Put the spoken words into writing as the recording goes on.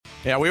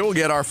Yeah, we will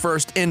get our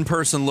first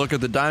in-person look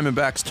at the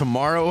Diamondbacks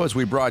tomorrow as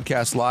we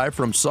broadcast live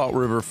from Salt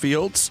River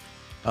Fields,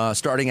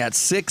 starting at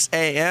 6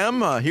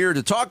 a.m. Here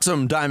to talk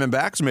some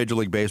Diamondbacks, Major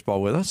League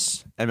Baseball with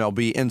us,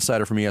 MLB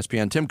insider from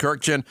ESPN, Tim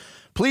Kurkjian.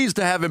 Pleased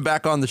to have him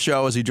back on the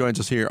show as he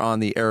joins us here on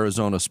the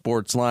Arizona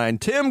Sports Line.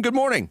 Tim, good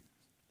morning.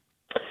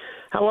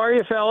 How are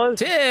you, fellas?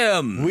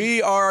 Tim!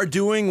 We are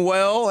doing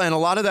well, and a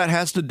lot of that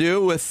has to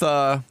do with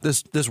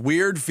this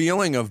weird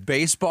feeling of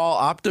baseball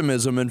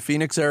optimism in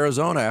Phoenix,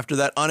 Arizona. After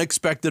that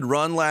unexpected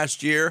run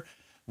last year,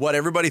 what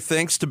everybody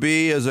thinks to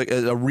be is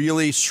a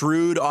really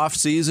shrewd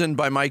offseason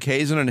by Mike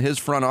Hazen and his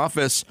front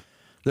office,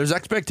 there's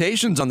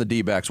expectations on the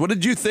D-backs. What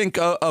did you think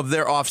of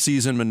their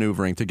offseason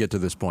maneuvering to get to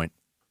this point?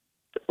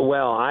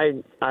 Well,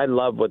 I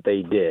love what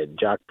they did.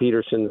 Jock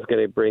Peterson's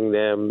going to bring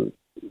them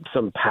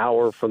some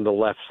power from the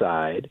left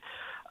side.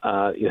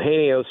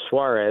 Eugenio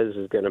Suarez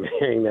is going to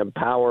bring them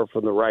power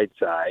from the right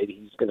side.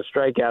 He's going to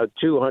strike out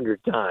 200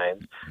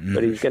 times,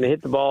 but he's going to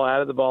hit the ball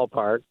out of the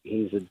ballpark.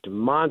 He's a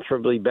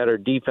demonstrably better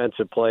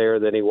defensive player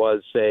than he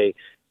was, say,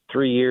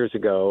 3 years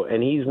ago,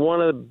 and he's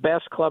one of the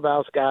best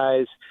clubhouse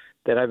guys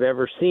that I've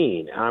ever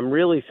seen. I'm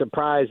really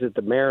surprised that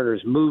the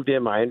Mariners moved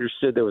him. I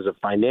understood there was a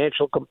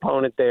financial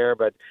component there,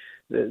 but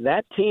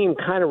that team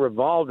kind of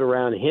revolved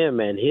around him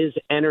and his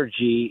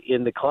energy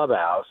in the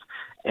clubhouse.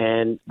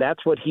 And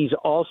that's what he's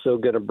also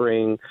going to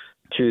bring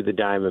to the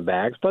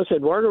Diamondbacks. Plus,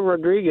 Eduardo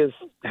Rodriguez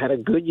had a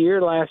good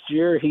year last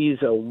year. He's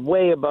a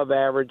way above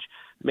average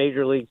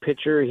major league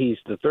pitcher. He's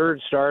the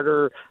third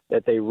starter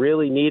that they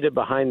really needed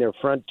behind their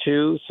front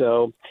two.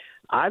 So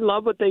I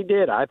love what they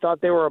did. I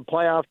thought they were a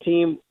playoff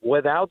team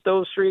without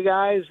those three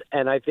guys.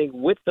 And I think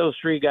with those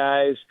three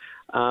guys,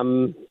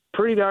 I'm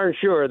pretty darn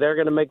sure they're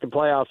going to make the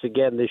playoffs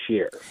again this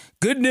year.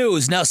 Good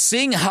news. Now,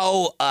 seeing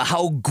how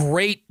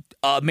great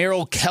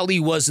Merrill Kelly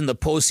was in the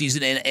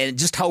postseason and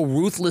just how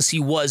ruthless he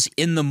was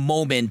in the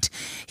moment,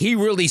 he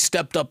really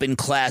stepped up in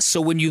class.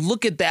 So when you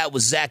look at that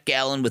with Zach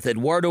Gallen, with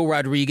Eduardo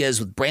Rodriguez,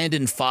 with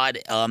Brandon Pfaadt,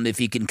 if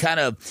he can kind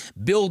of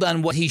build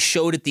on what he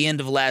showed at the end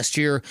of last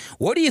year,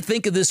 what do you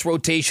think of this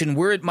rotation,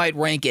 where it might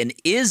rank, and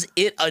is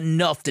it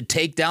enough to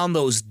take down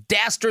those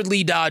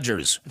dastardly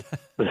Dodgers?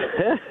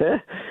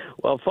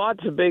 Well,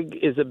 Pfaadt's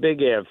is a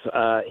big if.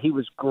 He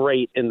was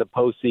great in the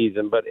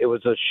postseason, but it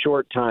was a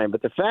short time.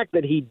 But the fact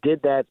that he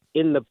did that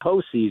in the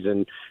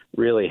postseason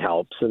really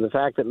helps. And the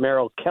fact that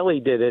Merrill Kelly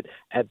did it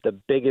at the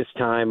biggest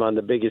time on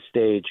the biggest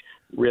stage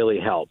really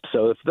helps.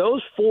 So if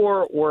those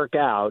four work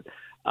out,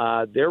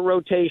 their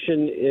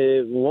rotation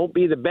won't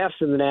be the best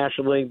in the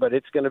National League, but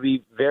it's going to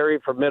be very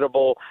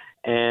formidable,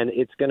 and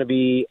it's going to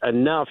be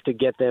enough to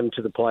get them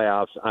to the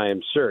playoffs, I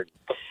am certain.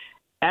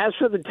 As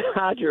for the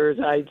Dodgers,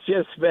 I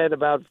just spent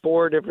about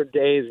 4 different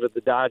days with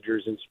the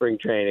Dodgers in spring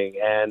training,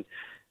 and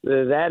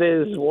that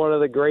is one of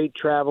the great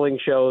traveling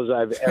shows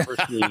I've ever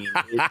seen.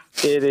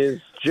 It is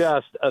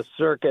just a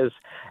circus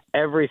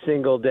every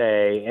single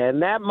day,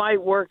 and that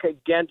might work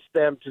against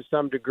them to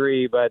some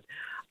degree, but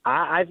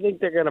I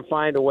think they're going to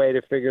find a way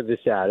to figure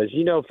this out. As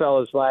you know,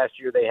 fellas, last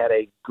year they had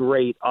a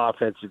great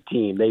offensive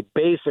team. They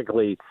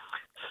basically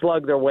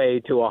slugged their way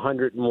to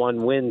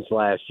 101 wins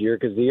last year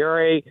because the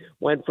ERA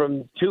went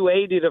from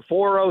 280 to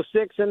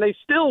 406, and they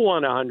still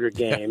won 100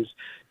 games.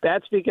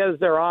 That's because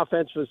their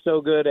offense was so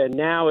good, and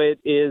now it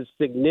is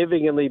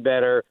significantly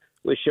better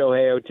with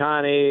Shohei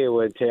Ohtani,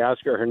 with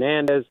Teoscar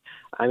Hernandez.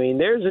 I mean,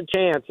 there's a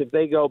chance if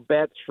they go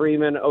Betts,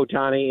 Freeman,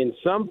 Ohtani in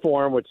some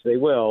form, which they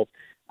will,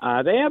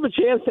 they have a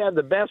chance to have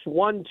the best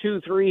 1,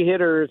 2, 3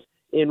 hitters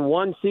in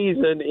one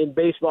season in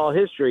baseball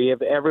history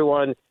if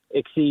everyone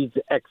exceeds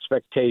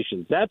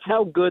expectations. That's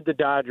how good the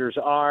Dodgers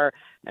are,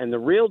 and the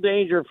real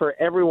danger for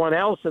everyone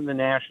else in the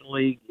National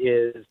League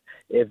is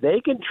if they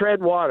can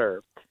tread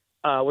water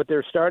with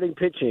their starting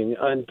pitching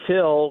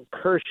until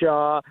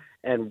Kershaw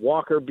and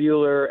Walker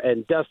Buehler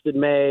and Dustin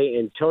May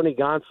and Tony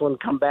Gonsolin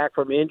come back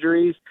from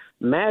injuries.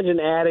 Imagine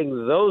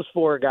adding those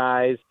 4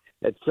 guys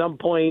at some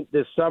point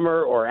this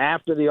summer or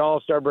after the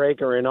All-Star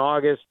break or in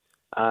August.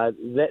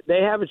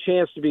 They have a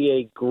chance to be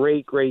a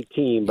great, great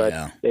team,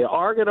 but They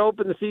are going to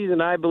open the season,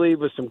 I believe,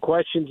 with some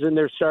questions in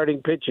their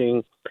starting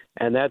pitching,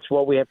 and that's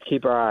what we have to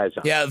keep our eyes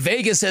on. Yeah,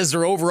 Vegas has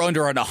their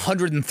over-under on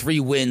 103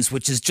 wins,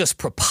 which is just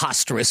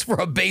preposterous for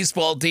a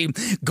baseball team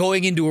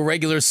going into a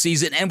regular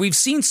season. And we've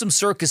seen some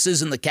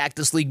circuses in the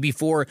Cactus League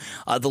before.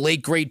 The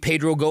late, great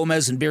Pedro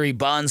Gomez and Barry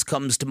Bonds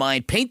comes to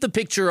mind. Paint the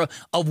picture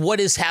of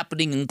what is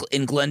happening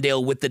in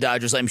Glendale with the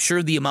Dodgers. I'm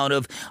sure the amount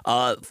of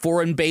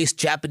foreign-based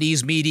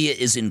Japanese media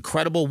is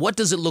incredible. What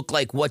does it look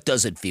like? What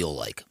does it feel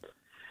like?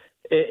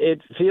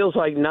 It feels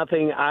like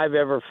nothing I've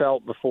ever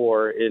felt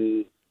before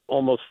in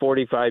almost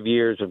 45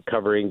 years of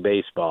covering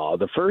baseball.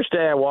 The first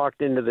day I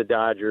walked into the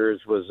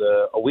Dodgers was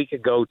a week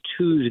ago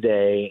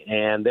Tuesday,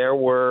 and there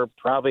were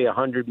probably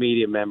 100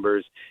 media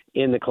members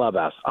in the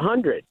clubhouse.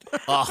 100.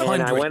 100.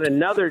 And I went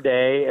another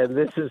day, and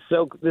this is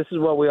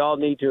what we all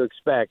need to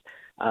expect.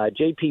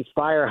 J.P.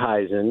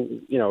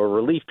 Fireheisen, a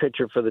relief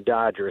pitcher for the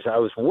Dodgers. I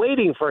was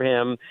waiting for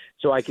him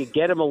so I could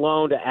get him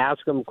alone to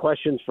ask him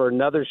questions for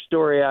another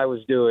story I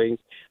was doing.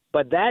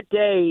 But that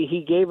day,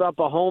 he gave up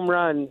a home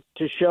run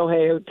to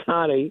Shohei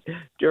Ohtani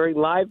during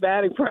live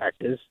batting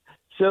practice.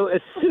 So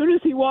as soon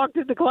as he walked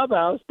in the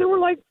clubhouse, there were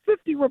like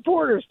 50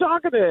 reporters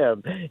talking to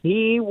him.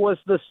 He was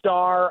the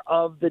star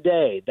of the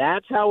day.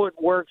 That's how it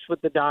works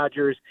with the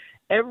Dodgers.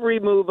 Every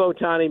move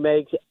Ohtani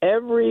makes,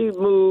 every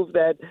move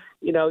that,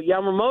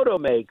 Yamamoto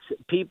makes,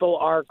 people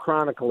are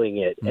chronicling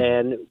it.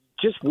 And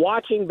just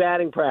watching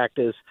batting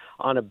practice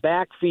on a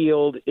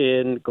backfield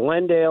in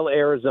Glendale,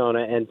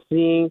 Arizona, and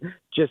seeing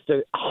just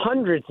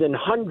hundreds and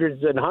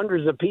hundreds and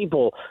hundreds of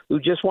people who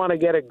just want to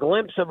get a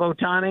glimpse of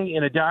Ohtani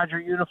in a Dodger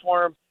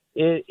uniform,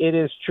 it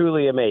is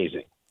truly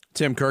amazing.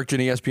 Tim Kurkjian,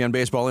 ESPN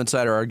Baseball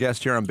Insider, our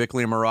guest here on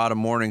Bickley and Marotta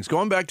Mornings.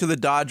 Going back to the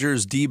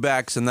Dodgers,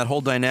 D-backs, and that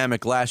whole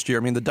dynamic last year,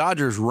 the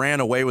Dodgers ran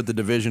away with the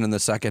division in the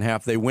second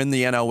half. They win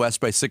the NL West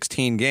by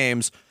 16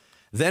 games.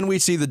 Then we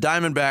see the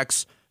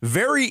Diamondbacks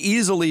very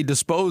easily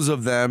dispose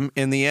of them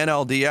in the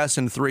NLDS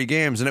in 3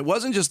 games. And it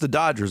wasn't just the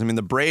Dodgers.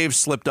 The Braves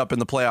slipped up in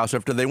the playoffs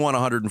after they won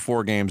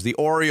 104 games. The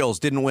Orioles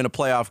didn't win a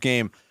playoff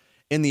game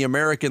in the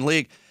American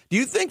League. Do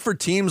you think for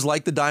teams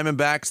like the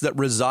Diamondbacks that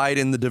reside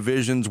in the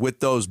divisions with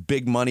those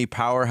big money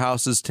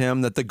powerhouses,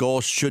 Tim, that the goal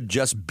should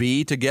just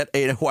be to get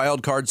a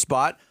wild card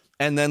spot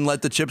and then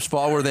let the chips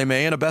fall where they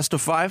may in a best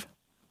of 5?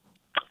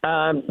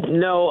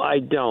 No, I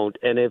don't.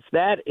 And if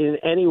that in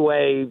any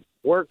way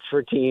works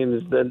for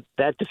teams, then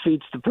that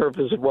defeats the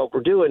purpose of what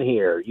we're doing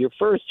here. Your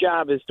first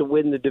job is to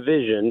win the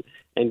division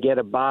and get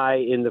a bye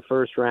in the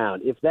first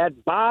round. If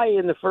that bye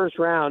in the first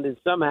round is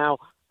somehow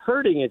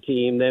hurting a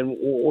team, then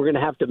we're going to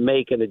have to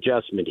make an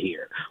adjustment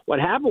here. What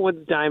happened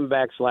with the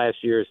Diamondbacks last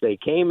year is they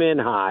came in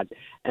hot,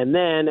 and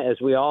then, as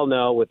we all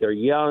know, with their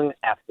young,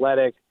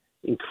 athletic,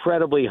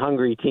 incredibly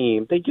hungry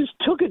team, they just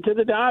took it to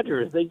the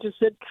Dodgers. They just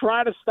said,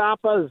 try to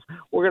stop us.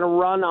 We're going to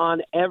run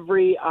on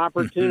every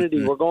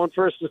opportunity. We're going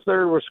first to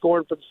third. We're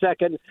scoring from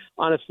second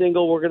on a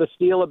single. We're going to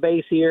steal a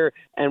base here,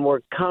 and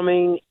we're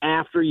coming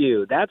after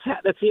you. That's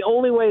the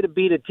only way to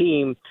beat a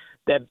team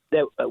that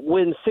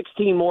wins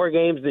 16 more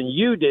games than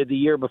you did the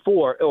year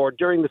before or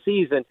during the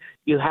season.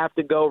 You have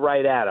to go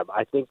right at them.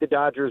 I think the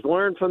Dodgers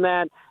learned from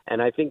that,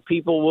 and I think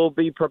people will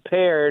be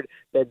prepared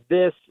that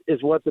this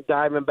is what the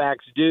Diamondbacks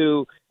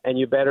do, and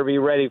you better be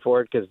ready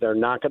for it because they're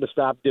not going to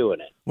stop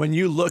doing it. When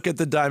you look at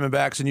the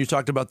Diamondbacks, and you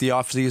talked about the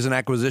offseason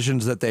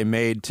acquisitions that they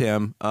made,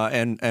 Tim,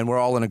 and we're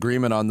all in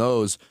agreement on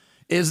those,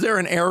 is there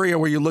an area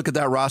where you look at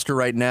that roster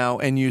right now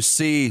and you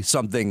see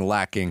something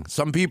lacking?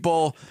 Some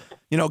people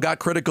got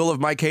critical of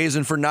Mike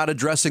Hazen for not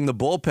addressing the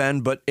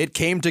bullpen, but it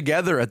came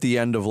together at the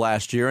end of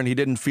last year, and he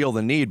didn't feel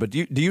the need. But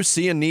do you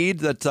see a need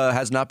that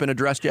has not been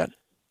addressed yet?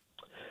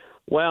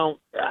 Well,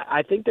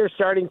 I think their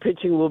starting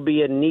pitching will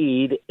be a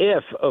need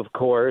if, of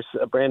course,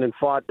 Brandon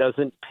Pfaadt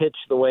doesn't pitch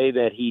the way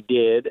that he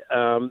did.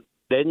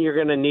 Then you're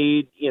going to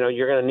need,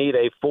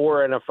 a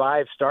 4 and a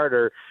 5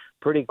 starter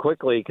pretty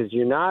quickly because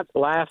you're not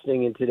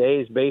lasting in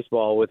today's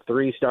baseball with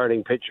 3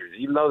 starting pitchers.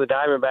 Even though the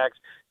Diamondbacks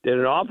did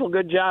an awful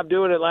good job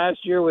doing it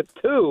last year with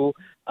 2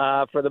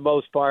 for the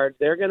most part,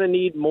 they're going to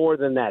need more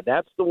than that.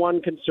 That's the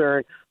one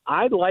concern.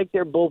 I like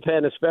their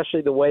bullpen,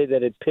 especially the way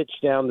that it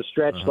pitched down the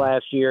stretch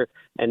last year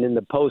and in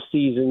the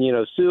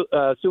postseason.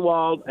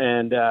 Sewald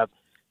and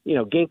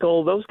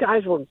Ginkel, those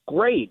guys were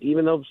great,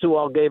 even though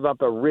Sewald gave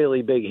up a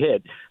really big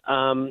hit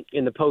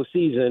in the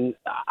postseason.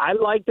 I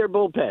like their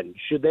bullpen.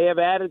 Should they have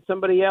added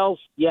somebody else?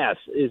 Yes.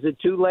 Is it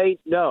too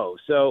late? No.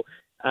 So,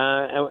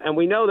 and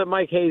we know that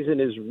Mike Hazen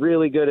is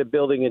really good at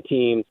building a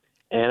team,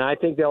 and I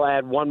think they'll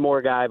add one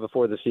more guy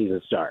before the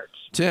season starts.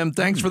 Tim,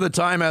 thanks for the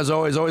time, as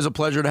always. Always a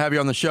pleasure to have you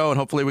on the show, and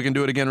hopefully we can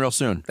do it again real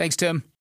soon. Thanks, Tim.